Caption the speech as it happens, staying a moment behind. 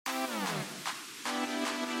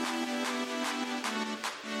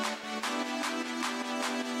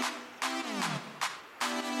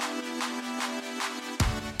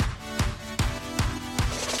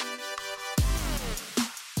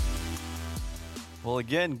Well,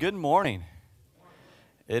 again, good morning.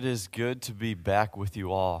 It is good to be back with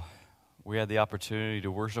you all. We had the opportunity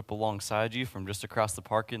to worship alongside you from just across the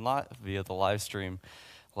parking lot via the live stream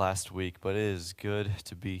last week, but it is good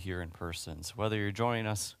to be here in person. So whether you're joining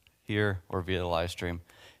us here or via the live stream,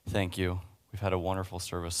 thank you. We've had a wonderful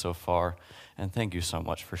service so far, and thank you so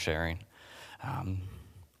much for sharing.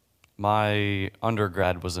 My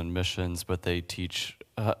undergrad was in missions, but they teach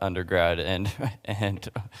undergrad and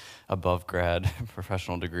above grad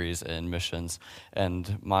professional degrees in missions.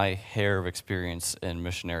 And my hair of experience in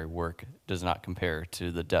missionary work does not compare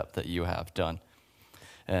to the depth that you have done.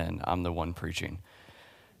 And I'm the one preaching.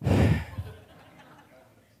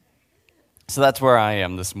 So that's where I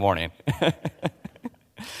am this morning.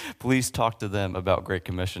 Please talk to them about Great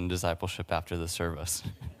Commission discipleship after the service.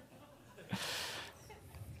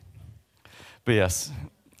 But yes,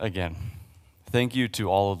 again, thank you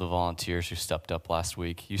to all of the volunteers who stepped up last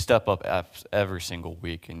week. You step up every single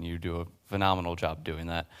week, and you do a phenomenal job doing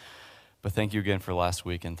that. But thank you again for last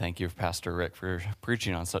week, and thank you, Pastor Rick, for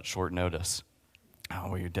preaching on such short notice.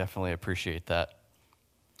 Oh, we definitely appreciate that.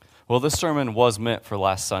 Well, this sermon was meant for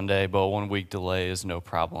last Sunday, but a 1 week delay is no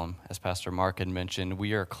problem. As Pastor Mark had mentioned,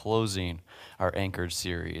 we are closing our Anchored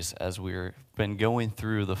series as we've been going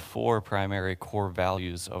through the 4 primary core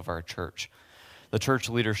values of our church. The church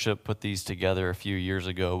leadership put these together a few years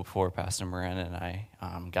ago before Pastor Miranda and I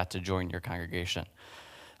got to join your congregation.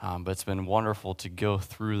 But it's been wonderful to go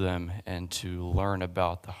through them and to learn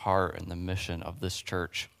about the heart and the mission of this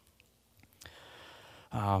church.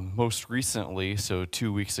 Most recently, so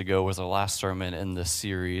 2 weeks ago, was the last sermon in this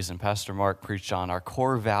series, and Pastor Mark preached on our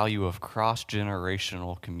core value of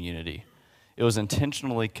cross-generational community. It was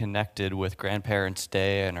intentionally connected with Grandparents'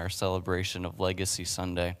 Day and our celebration of Legacy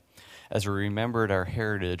Sunday, as we remembered our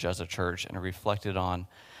heritage as a church and reflected on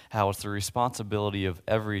how it's the responsibility of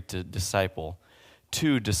every disciple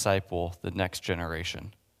to disciple the next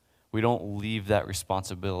generation. We don't leave that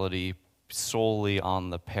responsibility solely on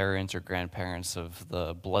the parents or grandparents of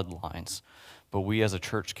the bloodlines, but we as a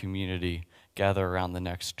church community gather around the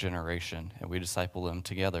next generation and we disciple them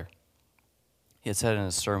together. He had said in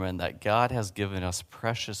his sermon that God has given us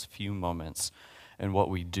precious few moments, and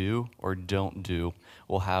what we do or don't do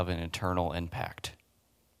will have an eternal impact.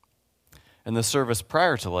 In the service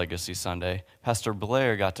prior to Legacy Sunday, Pastor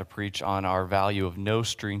Blair got to preach on our value of no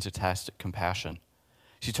strings attached compassion.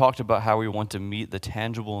 She talked about how we want to meet the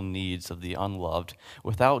tangible needs of the unloved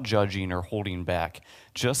without judging or holding back,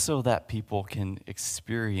 just so that people can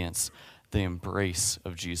experience the embrace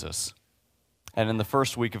of Jesus. And in the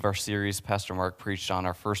first week of our series, Pastor Mark preached on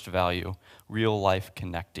our first value, real life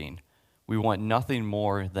connecting. We want nothing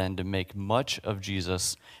more than to make much of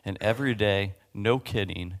Jesus, and every day, no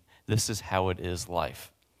kidding, this is how it is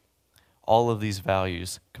life. All of these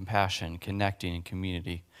values, compassion, connecting, and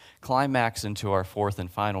community, climax into our fourth and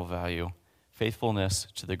final value, faithfulness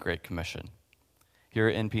to the Great Commission. Here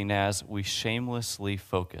at NP-NAS, we shamelessly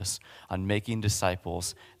focus on making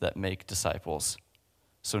disciples that make disciples.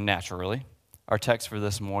 So naturally, our text for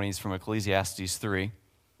this morning is from Ecclesiastes 3.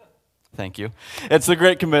 Thank you. It's the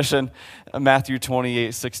Great Commission, Matthew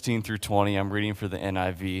 28:16 through 20. I'm reading for the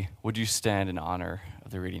NIV. Would you stand in honor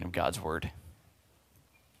of the reading of God's word?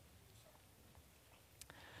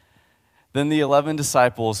 Then the 11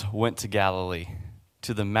 disciples went to Galilee,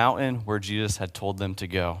 to the mountain where Jesus had told them to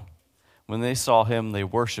go. When they saw him, they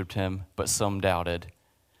worshipped him, but some doubted.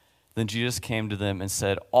 Then Jesus came to them and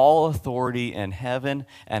said, "All authority in heaven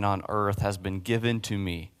and on earth has been given to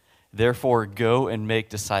me. Therefore, go and make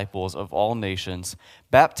disciples of all nations,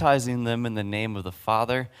 baptizing them in the name of the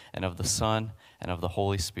Father and of the Son and of the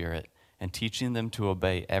Holy Spirit, and teaching them to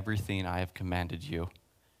obey everything I have commanded you.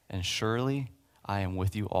 And surely I am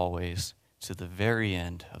with you always to the very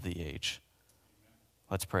end of the age."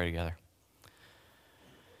 Let's pray together.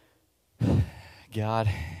 God,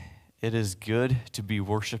 it is good to be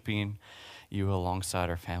worshiping you alongside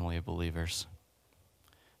our family of believers.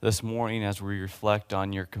 This morning, as we reflect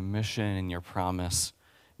on your commission and your promise,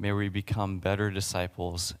 may we become better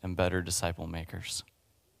disciples and better disciple makers.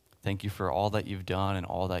 Thank you for all that you've done and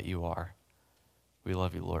all that you are. We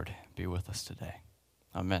love you, Lord. Be with us today.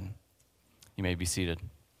 Amen. You may be seated.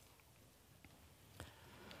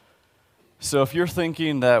 So if you're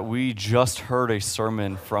thinking that we just heard a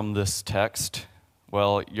sermon from this text,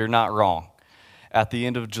 well, you're not wrong. At the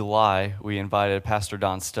end of July, we invited Pastor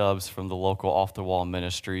Don Stubbs from the local Off the Wall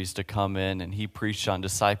Ministries to come in, and he preached on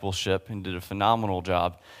discipleship and did a phenomenal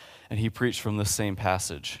job, and he preached from the same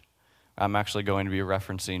passage. I'm actually going to be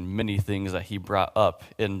referencing many things that he brought up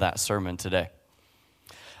in that sermon today.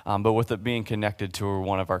 But with it being connected to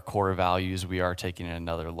one of our core values, we are taking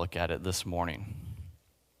another look at it this morning.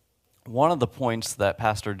 One of the points that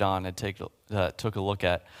Pastor Don had took a look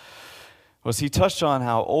at was he touched on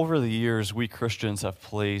how over the years we Christians have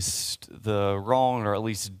placed the wrong or at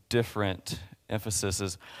least different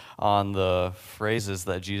emphases on the phrases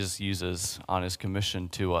that Jesus uses on his commission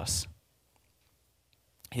to us.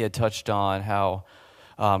 He had touched on how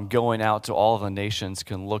going out to all of the nations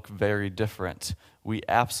can look very different. We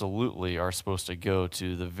absolutely are supposed to go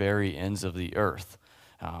to the very ends of the earth.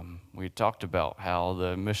 We talked about how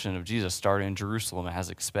the mission of Jesus started in Jerusalem and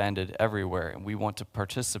has expanded everywhere, and we want to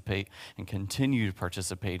participate and continue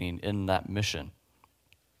participating in that mission.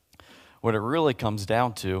 What it really comes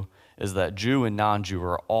down to is that Jew and non-Jew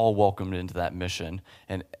are all welcomed into that mission,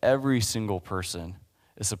 and every single person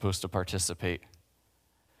is supposed to participate.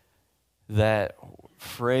 That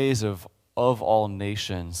phrase of all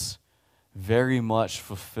nations very much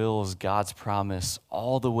fulfills God's promise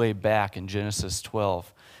all the way back in Genesis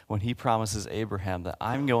 12 when he promises Abraham that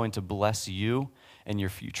I'm going to bless you and your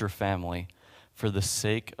future family for the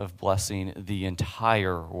sake of blessing the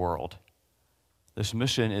entire world. This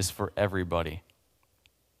mission is for everybody.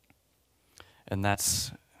 And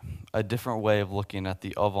that's a different way of looking at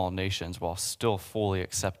the of all nations while still fully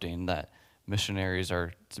accepting that missionaries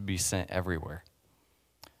are to be sent everywhere.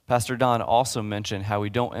 Pastor Don also mentioned how we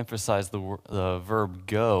don't emphasize the verb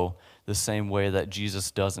go the same way that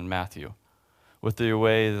Jesus does in Matthew. With the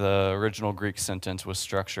way the original Greek sentence was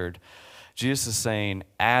structured, Jesus is saying,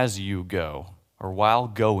 as you go, or while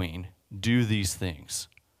going, do these things.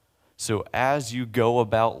 So as you go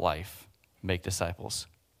about life, make disciples,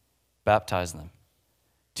 baptize them,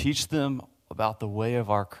 teach them about the way of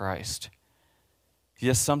our Christ.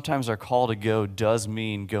 Yes, sometimes our call to go does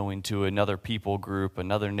mean going to another people group,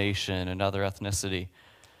 another nation, another ethnicity.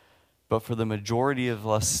 But for the majority of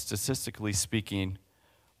us, statistically speaking,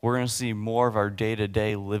 we're going to see more of our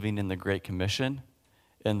day-to-day living in the Great Commission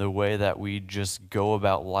in the way that we just go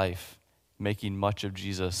about life, making much of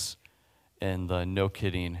Jesus and the no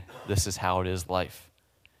kidding, this is how it is life.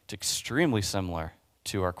 It's extremely similar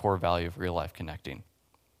to our core value of real life connecting.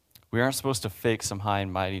 We aren't supposed to fake some high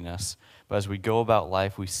and mightiness, but as we go about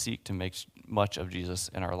life, we seek to make much of Jesus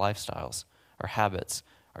in our lifestyles, our habits,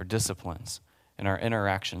 our disciplines, and our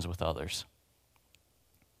interactions with others.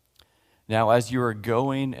 Now, as you are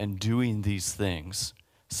going and doing these things,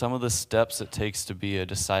 some of the steps it takes to be a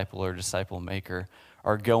disciple or disciple maker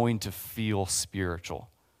are going to feel spiritual.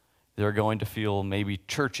 They're going to feel maybe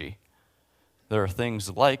churchy. There are things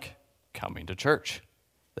like coming to church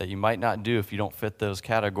that you might not do if you don't fit those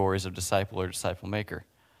categories of disciple or disciple maker.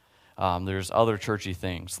 There's other churchy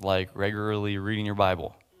things like regularly reading your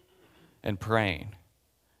Bible and praying.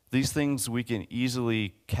 These things we can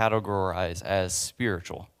easily categorize as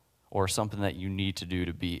spiritual or something that you need to do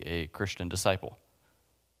to be a Christian disciple.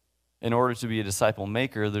 In order to be a disciple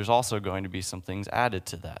maker, there's also going to be some things added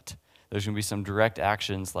to that. There's going to be some direct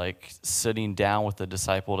actions like sitting down with the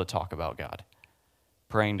disciple to talk about God,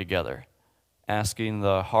 praying together, asking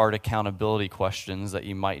the hard accountability questions that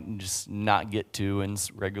you might just not get to in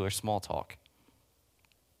regular small talk.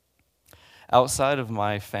 Outside of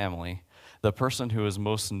my family, the person who has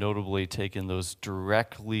most notably taken those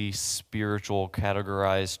directly spiritual,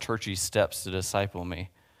 categorized, churchy steps to disciple me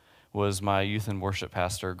was my youth and worship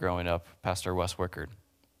pastor growing up, Pastor Wes Wickard.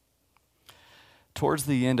 Towards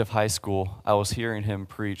the end of high school, I was hearing him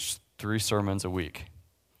preach 3 sermons a week.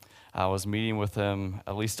 I was meeting with him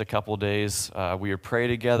at least a couple days. We would pray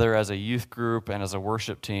together as a youth group and as a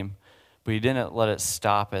worship team, but he didn't let it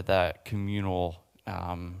stop at that communal,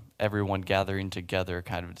 everyone gathering together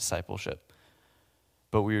kind of discipleship.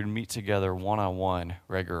 But we would meet together one-on-one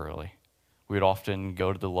regularly. We would often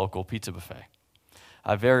go to the local pizza buffet.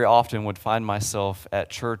 I very often would find myself at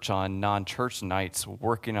church on non-church nights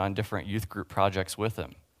working on different youth group projects with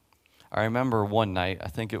him. I remember one night, I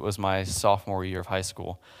think it was my sophomore year of high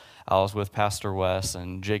school, I was with Pastor Wes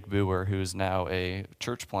and Jake Boer, who's now a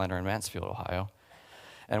church planter in Mansfield, Ohio,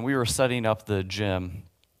 and we were setting up the gym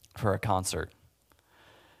for a concert.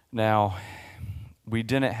 Now, we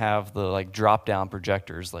didn't have the drop-down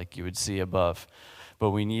projectors like you would see above,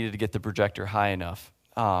 but we needed to get the projector high enough.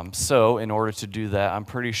 So in order to do that, I'm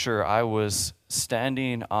pretty sure I was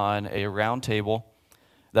standing on a round table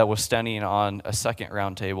that was standing on a second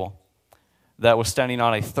round table that was standing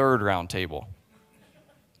on a third round table.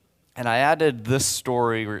 And I added this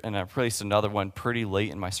story, and I placed another one pretty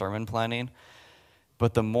late in my sermon planning.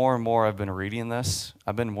 But the more and more I've been reading this,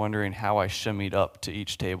 I've been wondering how I shimmied up to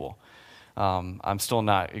each table. I'm still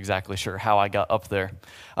not exactly sure how I got up there.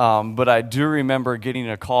 But I do remember getting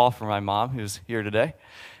a call from my mom, who's here today.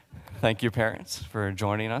 Thank you, parents, for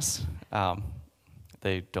joining us.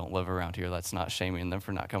 They don't live around here. That's not shaming them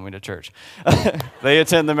for not coming to church. They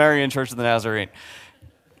attend the Marian Church of the Nazarene.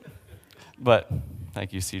 But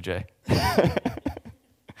thank you, CJ.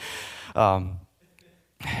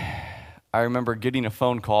 I remember getting a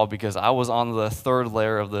phone call because I was on the third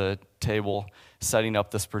layer of the table setting up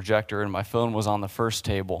this projector, and my phone was on the first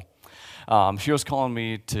table. She was calling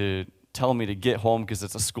me to tell me to get home because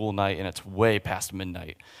it's a school night and it's way past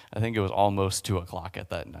midnight. I think it was almost 2 o'clock at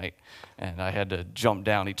that night, and I had to jump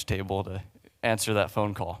down each table to answer that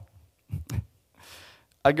phone call.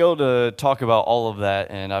 I go to talk about all of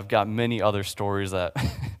that, and I've got many other stories that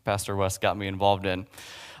Pastor West got me involved in,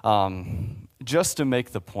 just to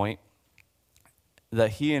make the point that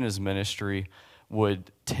he and his ministry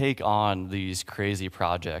would take on these crazy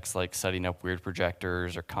projects like setting up weird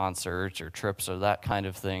projectors or concerts or trips or that kind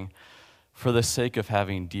of thing for the sake of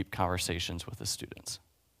having deep conversations with the students.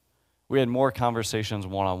 We had more conversations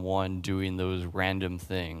one-on-one doing those random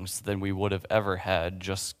things than we would have ever had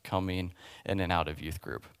just coming in and out of youth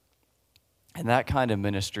group. And that kind of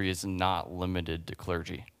ministry is not limited to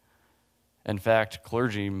clergy. In fact,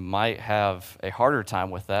 clergy might have a harder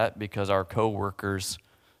time with that because our co-workers,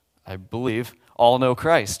 I believe, all know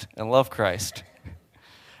Christ and love Christ.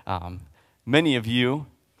 Many of you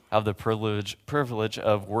have the privilege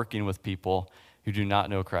of working with people who do not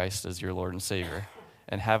know Christ as your Lord and Savior.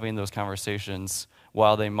 And having those conversations,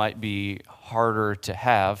 while they might be harder to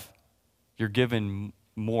have, you're given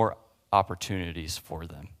more opportunities for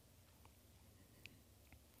them.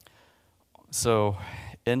 So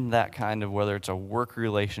in that kind of, whether it's a work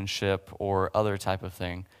relationship or other type of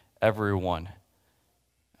thing, everyone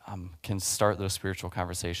can start those spiritual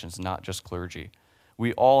conversations, not just clergy.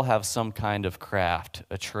 We all have some kind of craft,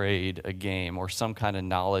 a trade, a game, or some kind of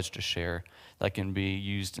knowledge to share that can be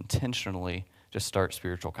used intentionally to start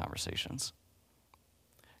spiritual conversations.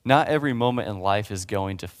 Not every moment in life is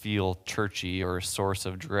going to feel churchy or a source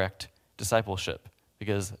of direct discipleship,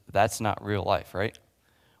 because that's not real life, right?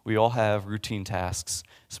 We all have routine tasks,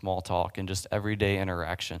 small talk, and just everyday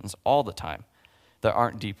interactions all the time that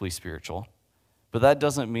aren't deeply spiritual. But that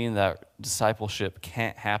doesn't mean that discipleship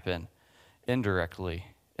can't happen indirectly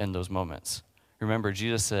in those moments. Remember,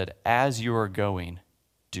 Jesus said, as you are going,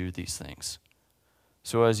 do these things.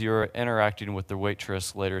 So as you're interacting with the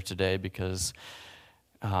waitress later today because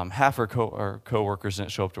half her co-workers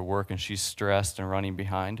didn't show up to work and she's stressed and running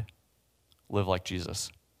behind, live like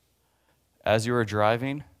Jesus. As you are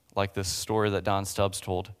driving, like this story that Don Stubbs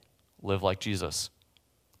told, live like Jesus.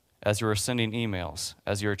 As you are sending emails,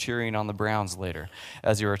 as you are cheering on the Browns later,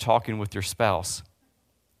 as you are talking with your spouse,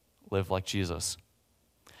 live like Jesus.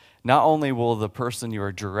 Not only will the person you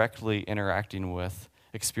are directly interacting with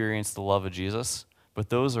experience the love of Jesus, but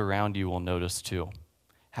those around you will notice too.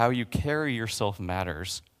 How you carry yourself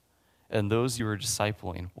matters, and those you are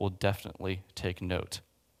discipling will definitely take note.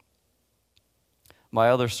 My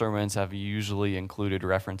other sermons have usually included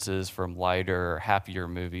references from lighter or happier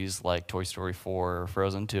movies like Toy Story 4 or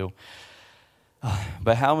Frozen 2.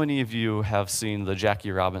 But how many of you have seen the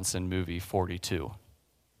Jackie Robinson movie 42?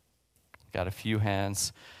 Got a few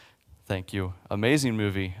hands. Thank you. Amazing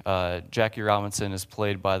movie. Jackie Robinson is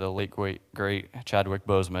played by the late great Chadwick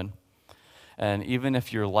Boseman. And even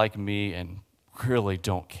if you're like me and really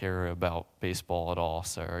don't care about baseball at all,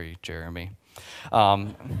 sorry, Jeremy.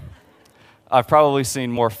 I've probably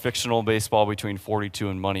seen more fictional baseball between 42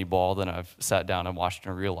 and Moneyball than I've sat down and watched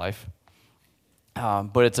in real life.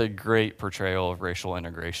 But it's a great portrayal of racial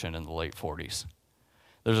integration in the late 40s.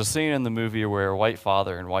 There's a scene in the movie where a white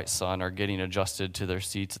father and white son are getting adjusted to their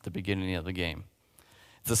seats at the beginning of the game.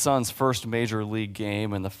 It's the son's first major league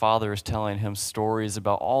game, and the father is telling him stories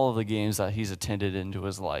about all of the games that he's attended into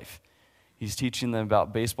his life. He's teaching them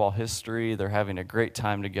about baseball history. They're having a great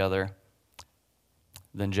time together.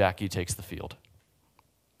 Then Jackie takes the field.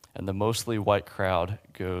 And the mostly white crowd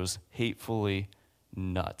goes hatefully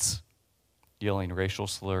nuts, yelling racial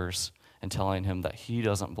slurs and telling him that he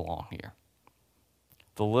doesn't belong here.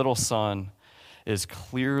 The little son is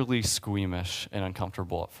clearly squeamish and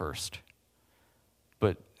uncomfortable at first,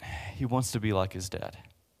 but he wants to be like his dad.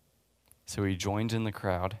 So he joins in the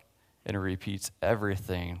crowd and repeats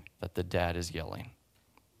everything that the dad is yelling.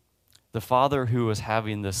 The father who was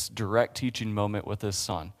having this direct teaching moment with his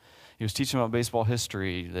son, he was teaching about baseball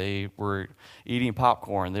history. They were eating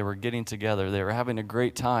popcorn. They were getting together. They were having a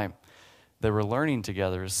great time. They were learning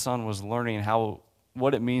together. His son was learning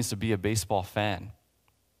what it means to be a baseball fan.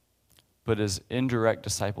 But his indirect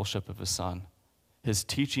discipleship of his son, his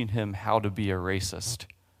teaching him how to be a racist,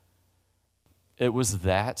 it was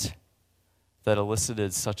that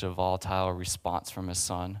elicited such a volatile response from his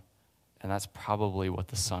son, and that's probably what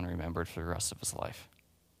the son remembered for the rest of his life.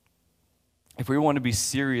 If we want to be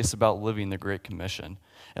serious about living the Great Commission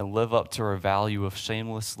and live up to our value of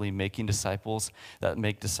shamelessly making disciples that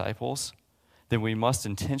make disciples, then we must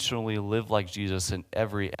intentionally live like Jesus in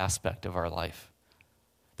every aspect of our life.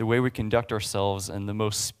 The way we conduct ourselves in the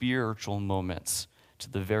most spiritual moments, to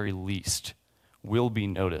the very least, will be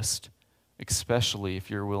noticed, especially if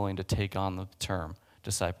you're willing to take on the term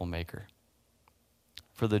disciple maker.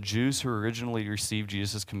 For the Jews who originally received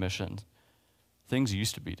Jesus' commission, things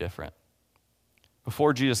used to be different.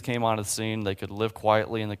 Before Jesus came onto the scene, they could live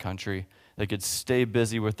quietly in the country, they could stay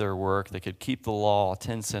busy with their work, they could keep the law,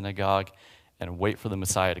 attend synagogue, and wait for the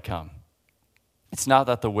Messiah to come. It's not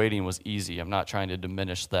that the waiting was easy. I'm not trying to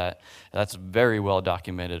diminish that. That's very well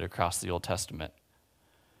documented across the Old Testament.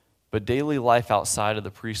 But daily life outside of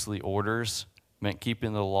the priestly orders meant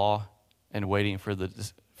keeping the law and waiting for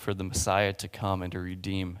the Messiah to come and to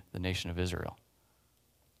redeem the nation of Israel.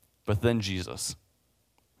 But then Jesus.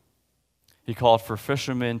 He called for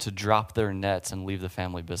fishermen to drop their nets and leave the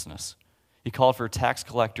family business. He called for tax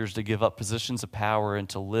collectors to give up positions of power and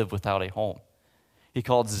to live without a home. He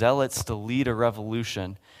called zealots to lead a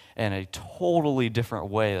revolution in a totally different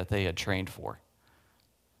way that they had trained for.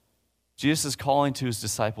 Jesus' calling to his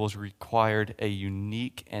disciples required a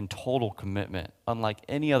unique and total commitment, unlike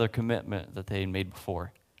any other commitment that they had made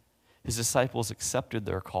before. His disciples accepted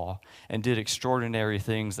their call and did extraordinary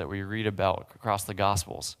things that we read about across the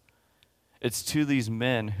Gospels. It's to these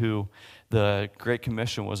men who the Great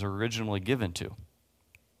Commission was originally given to.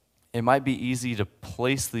 It might be easy to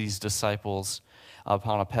place these disciples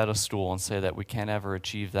upon a pedestal and say that we can't ever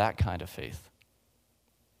achieve that kind of faith.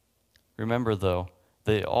 Remember, though,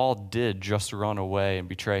 they all did just run away and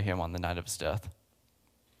betray him on the night of his death.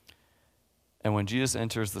 And when Jesus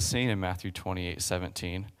enters the scene in Matthew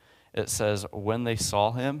 28:17, it says, when they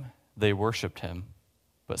saw him, they worshiped him,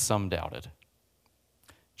 but some doubted.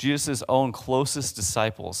 Jesus' own closest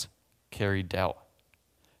disciples carried doubt.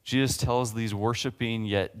 Jesus tells these worshiping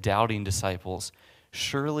yet doubting disciples,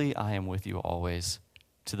 surely I am with you always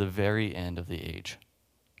to the very end of the age.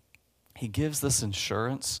 He gives this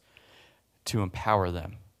assurance to empower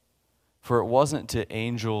them. For it wasn't to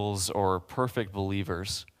angels or perfect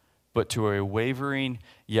believers, but to a wavering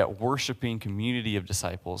yet worshiping community of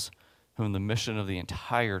disciples whom the mission of the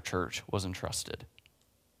entire church was entrusted.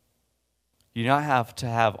 You do not have to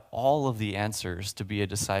have all of the answers to be a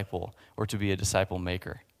disciple or to be a disciple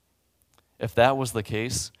maker. If that was the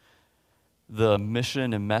case, the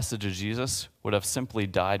mission and message of Jesus would have simply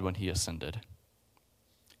died when he ascended.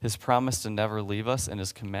 His promise to never leave us and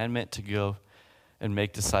his commandment to go and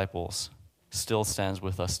make disciples still stands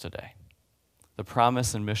with us today. The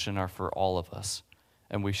promise and mission are for all of us,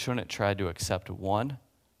 and we shouldn't try to accept one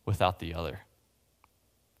without the other.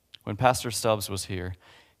 When Pastor Stubbs was here,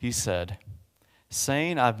 he said,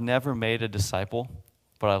 saying I've never made a disciple,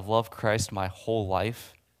 but I've loved Christ my whole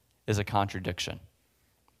life is a contradiction.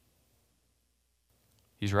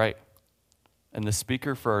 He's right. And the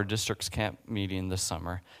speaker for our district's camp meeting this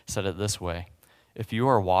summer said it this way: if you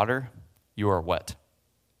are water, you are wet.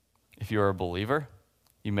 If you are a believer,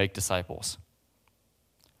 you make disciples.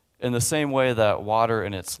 In the same way that water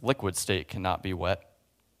in its liquid state cannot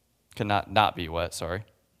not be wet,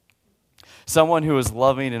 someone who is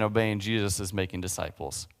loving and obeying Jesus is making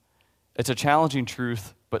disciples. It's a challenging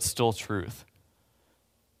truth, but still truth.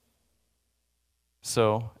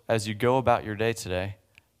 So, as you go about your day today,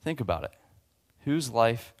 think about it. Whose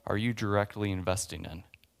life are you directly investing in?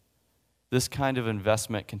 This kind of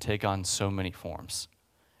investment can take on so many forms.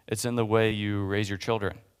 It's in the way you raise your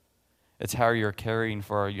children. It's how you're caring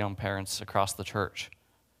for our young parents across the church.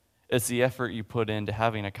 It's the effort you put into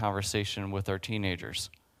having a conversation with our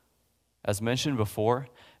teenagers. As mentioned before,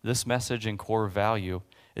 this message and core value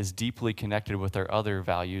is deeply connected with our other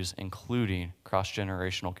values, including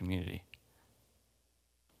cross-generational community.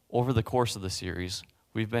 Over the course of the series,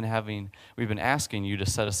 we've been asking you to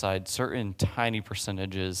set aside certain tiny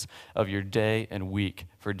percentages of your day and week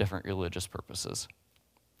for different religious purposes.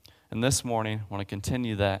 And this morning, I want to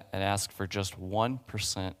continue that and ask for just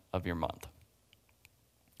 1% of your month.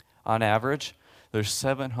 On average, there's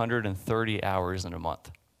 730 hours in a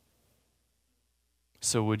month.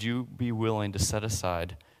 So would you be willing to set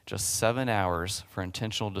aside just 7 hours for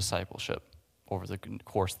intentional discipleship over the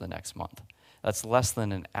course of the next month? That's less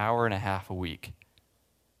than an hour and a half a week.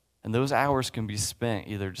 And those hours can be spent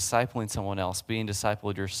either discipling someone else, being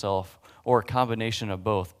discipled yourself, or a combination of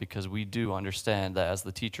both, because we do understand that as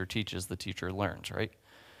the teacher teaches, the teacher learns, right?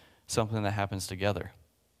 Something that happens together.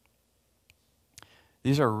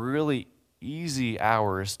 These are really easy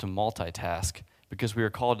hours to multitask because we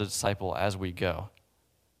are called to disciple as we go.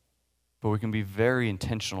 but we can be very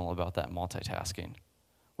intentional about that multitasking.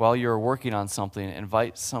 While you're working on something,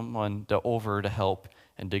 invite someone over to help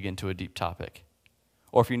and dig into a deep topic.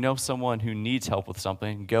 Or if you know someone who needs help with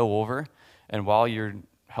something, go over, and while you're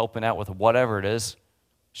helping out with whatever it is,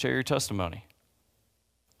 share your testimony.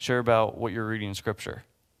 Share about what you're reading in Scripture.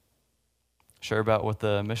 Share about what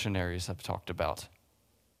the missionaries have talked about.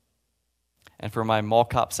 And for my mall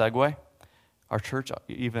cop segue, our church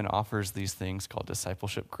even offers these things called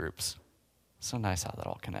discipleship groups. So nice how that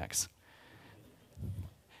all connects.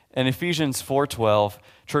 In Ephesians 4:12,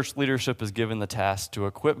 church leadership is given the task to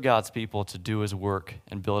equip God's people to do his work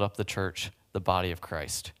and build up the church, the body of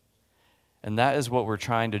Christ. And that is what we're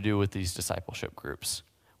trying to do with these discipleship groups.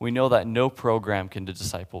 We know that no program can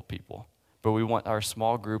disciple people, but we want our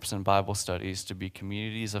small groups and Bible studies to be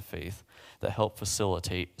communities of faith that help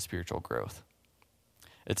facilitate spiritual growth.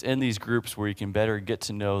 It's in these groups where you can better get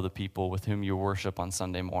to know the people with whom you worship on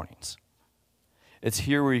Sunday mornings. It's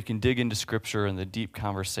here where you can dig into Scripture and the deep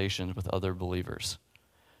conversations with other believers.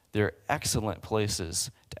 They're excellent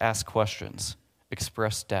places to ask questions,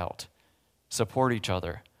 express doubt, support each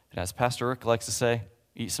other, and as Pastor Rick likes to say,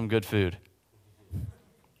 eat some good food.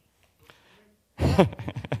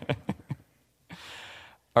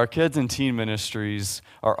 Our kids and teen ministries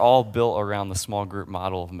are all built around the small group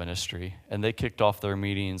model of ministry, and they kicked off their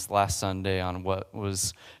meetings last Sunday on what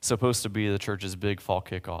was supposed to be the church's big fall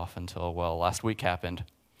kickoff until, well, last week happened.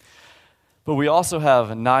 But we also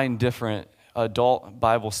have 9 different adult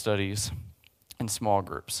Bible studies in small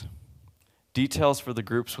groups. Details for the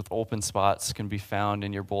groups with open spots can be found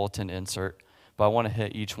in your bulletin insert, but I want to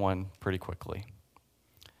hit each one pretty quickly.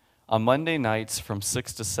 On Monday nights from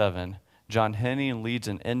 6 to 7, John Henning leads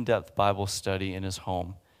an in-depth Bible study in his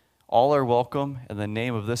home. All are welcome, and the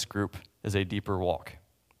name of this group is A Deeper Walk.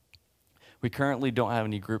 We currently don't have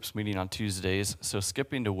any groups meeting on Tuesdays, so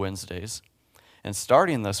skipping to Wednesdays. And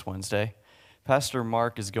starting this Wednesday, Pastor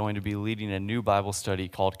Mark is going to be leading a new Bible study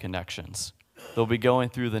called Connections. They'll be going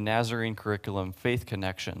through the Nazarene curriculum, Faith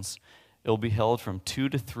Connections. It'll be held from 2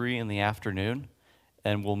 to 3 in the afternoon,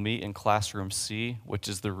 and we'll meet in Classroom C, which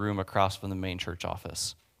is the room across from the main church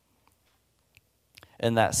office.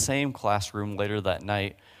 In that same classroom later that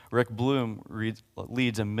night, Rick Bloom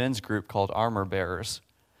leads a men's group called Armor Bearers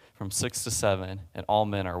from 6 to 7, and all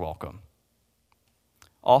men are welcome.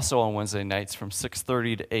 Also on Wednesday nights from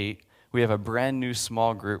 6:30 to 8, we have a brand new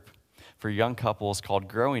small group for young couples called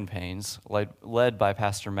Growing Pains, led by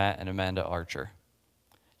Pastor Matt and Amanda Archer.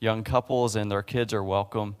 Young couples and their kids are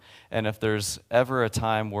welcome, and if there's ever a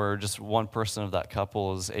time where just one person of that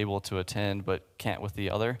couple is able to attend but can't with the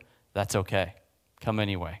other, that's okay. Come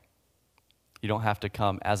anyway. You don't have to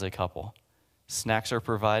come as a couple. Snacks are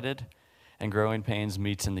provided, and Growing Pains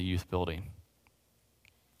meets in the youth building.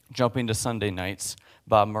 Jumping to Sunday nights,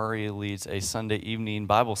 Bob Murray leads a Sunday evening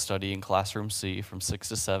Bible study in Classroom C from 6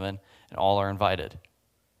 to 7, and all are invited.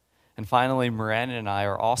 And finally, Miranda and I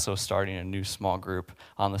are also starting a new small group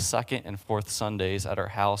on the 2nd and 4th Sundays at our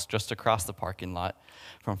house just across the parking lot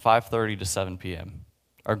from 5:30 to 7 p.m.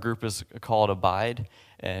 Our group is called Abide,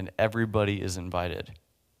 and everybody is invited.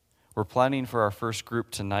 We're planning for our first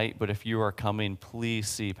group tonight, but if you are coming, please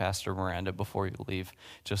see Pastor Miranda before you leave,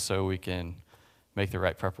 just so we can make the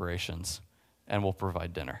right preparations, and we'll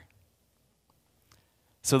provide dinner.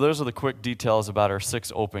 So those are the quick details about our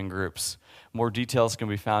 6 open groups. More details can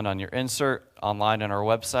be found on your insert, online on our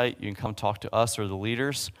website. You can come talk to us or the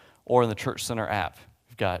leaders, or in the Church Center app.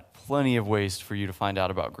 We've got plenty of ways for you to find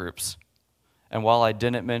out about groups. And while I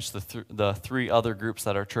didn't mention the 3 other groups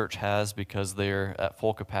that our church has because they're at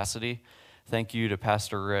full capacity, thank you to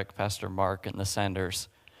Pastor Rick, Pastor Mark, and the Sanders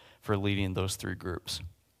for leading those 3 groups.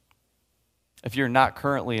 If you're not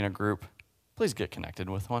currently in a group, please get connected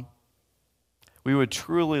with one. We would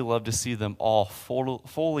truly love to see them all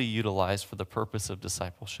fully utilized for the purpose of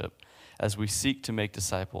discipleship as we seek to make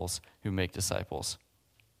disciples who make disciples.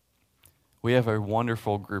 We have a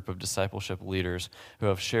wonderful group of discipleship leaders who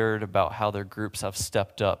have shared about how their groups have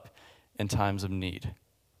stepped up in times of need.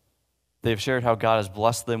 They have shared how God has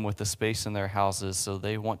blessed them with the space in their houses, so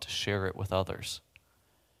they want to share it with others.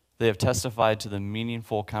 They have testified to the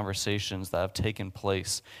meaningful conversations that have taken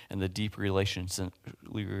place and the deep relationships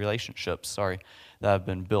that have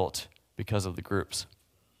been built because of the groups.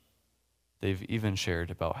 They've even shared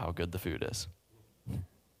about how good the food is.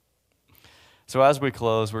 So as we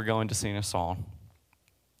close, we're going to sing a song.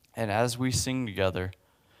 And as we sing together,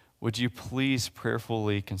 would you please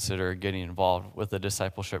prayerfully consider getting involved with a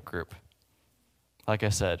discipleship group? Like I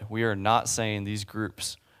said, we are not saying these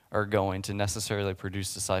groups are going to necessarily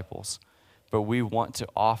produce disciples, but we want to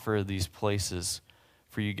offer these places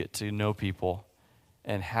for you to get to know people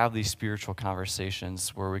and have these spiritual conversations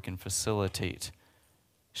where we can facilitate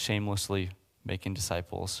shamelessly making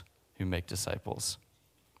disciples who make disciples.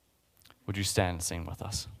 Would you stand and sing with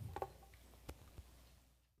us?